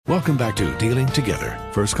Welcome back to Dealing Together.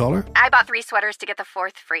 First caller? I bought 3 sweaters to get the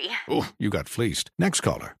 4th free. Oh, you got fleeced. Next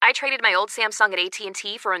caller? I traded my old Samsung at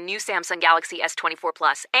AT&T for a new Samsung Galaxy S24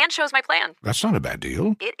 Plus and chose my plan. That's not a bad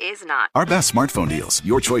deal. It is not. Our best smartphone deals.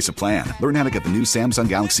 Your choice of plan. Learn how to get the new Samsung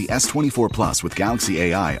Galaxy S24 Plus with Galaxy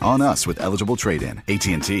AI on us with eligible trade-in.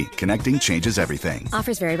 AT&T. Connecting changes everything.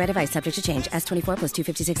 Offers vary by device. Subject to change. S24 plus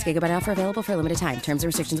 256 gigabyte offer available for a limited time. Terms and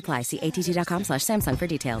restrictions apply. See att.com/Samsung for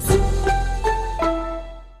details.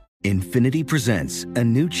 Infiniti presents a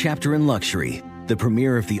new chapter in luxury, the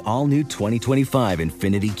premiere of the all-new 2025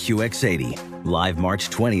 Infiniti QX80, live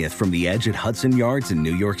March 20th from the Edge at Hudson Yards in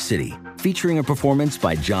New York City, featuring a performance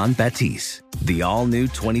by Jon Batiste. The all-new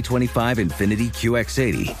 2025 Infiniti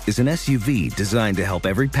QX80 is an SUV designed to help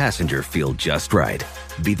every passenger feel just right.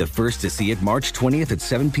 Be the first to see it March 20th at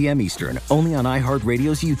 7 p.m. Eastern, only on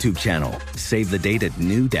iHeartRadio's YouTube channel. Save the date at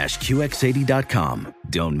new-QX80.com.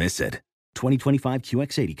 Don't miss it. 2025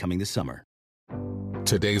 QX80 coming this summer.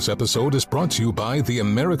 Today's episode is brought to you by the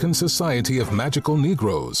American Society of Magical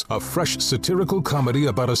Negroes, a fresh satirical comedy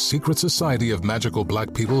about a secret society of magical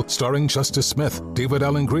black people starring Justice Smith, David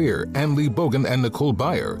Alan Grier, Ann Lee Bogan, and Nicole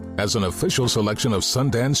Byer. As an official selection of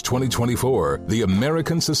Sundance 2024, the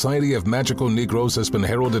American Society of Magical Negroes has been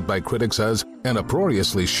heralded by critics as an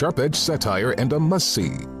uproariously sharp-edged satire and a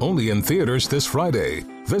must-see. Only in theaters this Friday.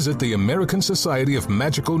 Visit the American Society of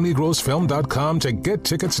Magical Negroes Film.com to get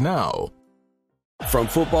tickets now. From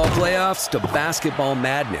football playoffs to basketball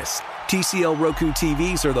madness, TCL Roku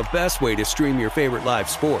TVs are the best way to stream your favorite live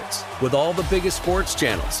sports. With all the biggest sports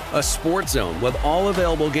channels, a sports zone with all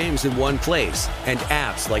available games in one place, and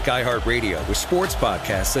apps like iHeartRadio with sports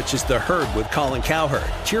podcasts such as The Herd with Colin Cowherd.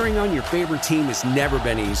 Cheering on your favorite team has never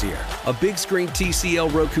been easier. A big screen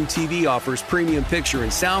TCL Roku TV offers premium picture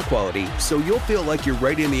and sound quality, so you'll feel like you're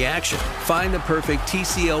right in the action. Find the perfect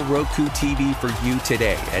TCL Roku TV for you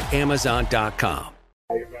today at Amazon.com.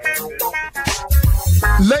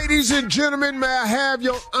 Ladies and gentlemen, may I have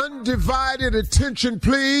your undivided attention,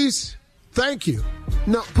 please? Thank you.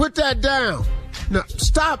 No, put that down. No,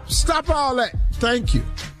 stop all that. Thank you.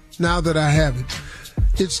 Now that I have it.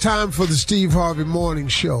 It's time for the Steve Harvey Morning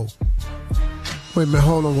Show. Wait a minute,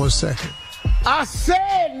 hold on one second. I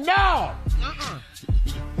said no!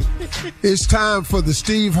 It's time for the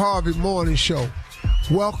Steve Harvey Morning Show.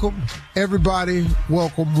 Welcome, everybody.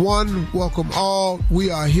 Welcome one. Welcome all. We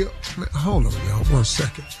are here. Man, hold on, y'all. 1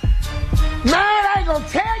 second. Man, I ain't gonna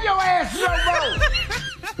tell your ass no more.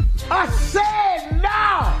 I said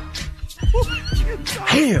no.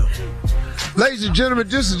 Damn. Ladies and gentlemen,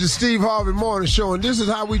 this is the Steve Harvey Morning Show, and this is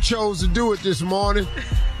how we chose to do it this morning.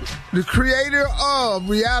 The creator of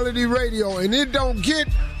reality radio, and it don't get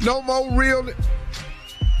no more real.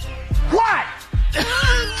 What?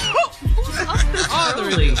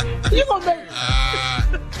 You gonna make?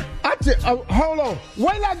 Hold on.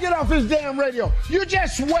 Wait till I get off this damn radio. You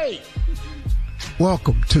just wait.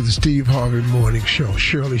 Welcome to the Steve Harvey Morning Show.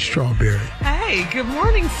 Shirley Strawberry. Hey, good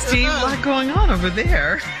morning, Steve. A lot going on over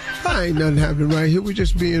there. Ain't nothing happening right here. We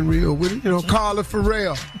just being real with it. You know, Carla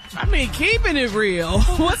Farrell. I mean, keeping it real.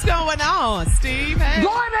 What's going on, Steve? Hey.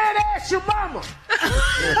 Go in there and ask your mama.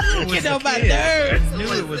 Get on my nerves. I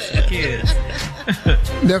knew it was the kids.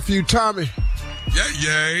 Nephew Tommy.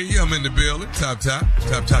 Yeah, I'm in the building. Top.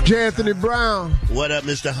 J. Anthony Brown. What up,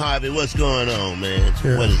 Mr. Harvey? What's going on, man?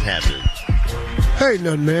 Yeah. What is happening? Hey,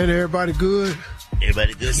 nothing, man. Everybody good?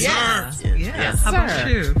 Everybody good? Yeah. Yeah. How about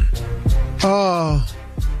you?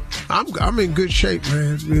 I'm in good shape,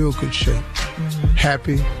 man. Real good shape. Mm-hmm.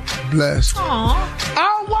 Happy, blessed. Aww. I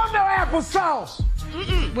don't want no applesauce.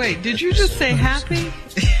 Wait, did you just say happy?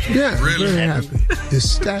 Yeah, really very happy.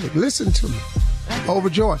 Ecstatic. Listen to me.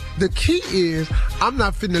 Overjoyed. The key is I'm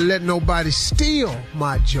not finna let nobody steal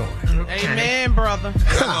my joy. Okay. Amen, brother.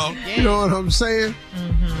 You know what I'm saying?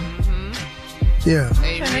 Mm-hmm. Yeah.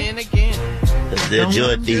 Amen again. There are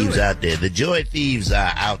joy thieves out there. The joy thieves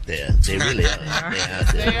are out there. They really are.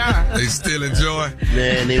 They are. They stealing joy.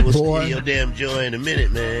 Man, they will steal your damn joy in a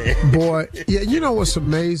minute, man. Boy, yeah, you know what's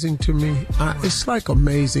amazing to me? It's like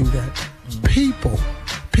amazing that people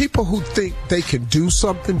who think they can do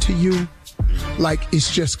something to you, like it's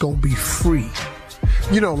just gonna be free.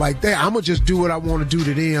 You know, like I'm gonna just do what I want to do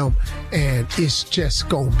to them, and it's just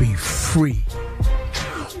gonna be free.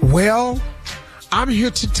 Well, I'm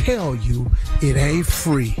here to tell you it ain't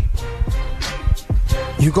free.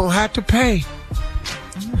 You're gonna have to pay.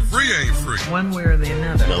 Free ain't free. One way or the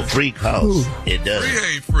other. No, free costs. It does.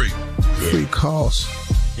 Free ain't free. Free costs.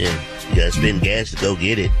 Yeah, you gotta spend gas to go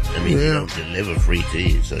get it. I mean, they don't deliver free to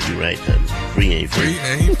you, so you're right, Tommy. Free ain't free. Free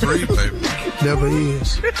ain't free, baby. Never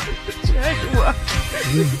is.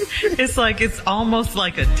 It's like it's almost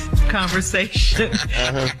like a conversation.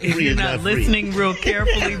 If you're not listening real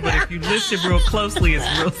carefully, but if you listen real closely, it's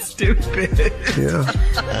real stupid. Yeah.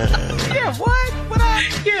 Yeah, what?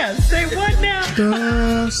 Yeah, say what now?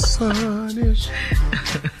 The sun is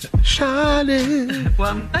shining.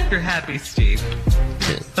 Well, I'm glad you're happy, Steve.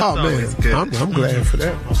 Oh, man. Good. I'm glad for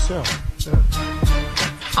that myself. Yeah.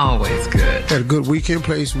 Always good. Had a good weekend.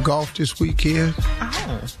 Played some golf this weekend.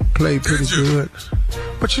 Oh. Played pretty good.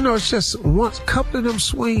 But it's just a couple of them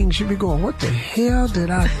swings, you be going, what the hell did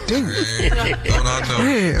I do? Don't I know?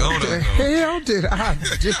 Man, what the hell did I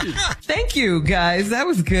do? Thank you, guys. That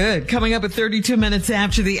was good. Coming up at 32 minutes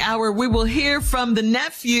after the hour, we will hear from the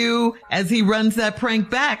nephew as he runs that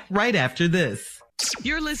prank back right after this.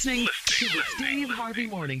 You're listening to the Steve Harvey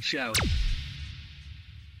Morning Show.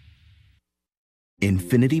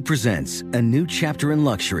 Infiniti presents a new chapter in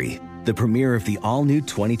luxury, the premiere of the all-new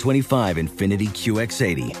 2025 Infiniti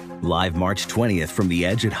QX80, live March 20th from the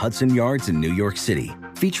Edge at Hudson Yards in New York City,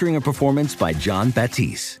 featuring a performance by John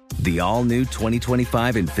Batiste. The all-new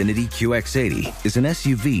 2025 Infiniti QX80 is an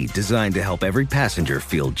SUV designed to help every passenger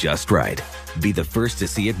feel just right. Be the first to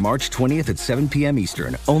see it March 20th at 7 p.m.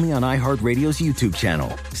 Eastern, only on iHeartRadio's YouTube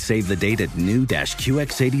channel. Save the date at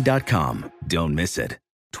new-QX80.com. Don't miss it.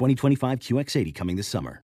 2025 QX80 coming this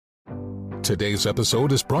summer. Today's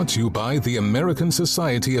episode is brought to you by the American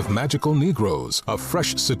Society of Magical Negroes, a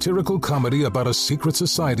fresh satirical comedy about a secret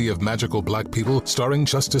society of magical black people starring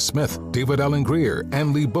Justice Smith, David Alan Grier,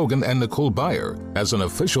 Ann Lee Bogan, and Nicole Byer. As an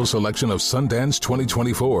official selection of Sundance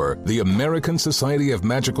 2024, the American Society of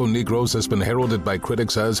Magical Negroes has been heralded by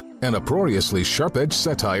critics as an uproariously sharp-edged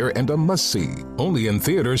satire and a must-see. Only in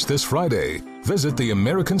theaters this Friday. Visit the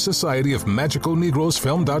American Society of Magical Negroes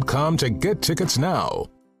Film.com to get tickets now.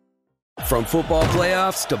 From football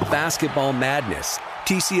playoffs to basketball madness,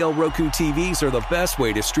 TCL Roku TVs are the best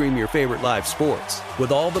way to stream your favorite live sports.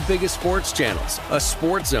 With all the biggest sports channels, a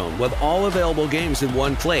sports zone with all available games in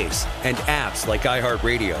one place, and apps like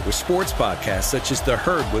iHeartRadio with sports podcasts such as The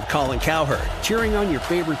Herd with Colin Cowherd. Cheering on your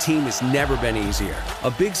favorite team has never been easier.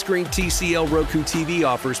 A big screen TCL Roku TV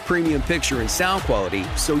offers premium picture and sound quality,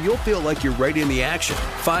 so you'll feel like you're right in the action.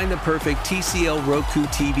 Find the perfect TCL Roku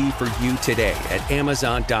TV for you today at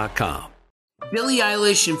Amazon.com. Billie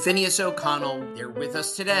Eilish and Phineas O'Connell, they're with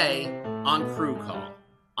us today on Crew Call.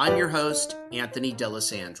 I'm your host, Anthony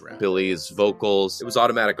D'Alessandro. Billie's vocals, it was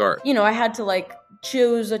automatic art. I had to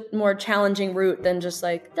choose a more challenging route than just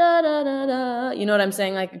da da da da. You know what I'm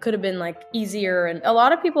saying? It could have been easier. And a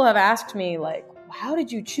lot of people have asked me how did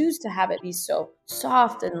you choose to have it be so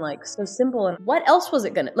soft and so simple? And what else was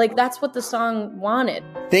it gonna that's what the song wanted.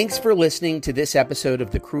 Thanks for listening to this episode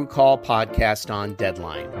of the Crew Call podcast on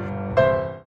Deadline.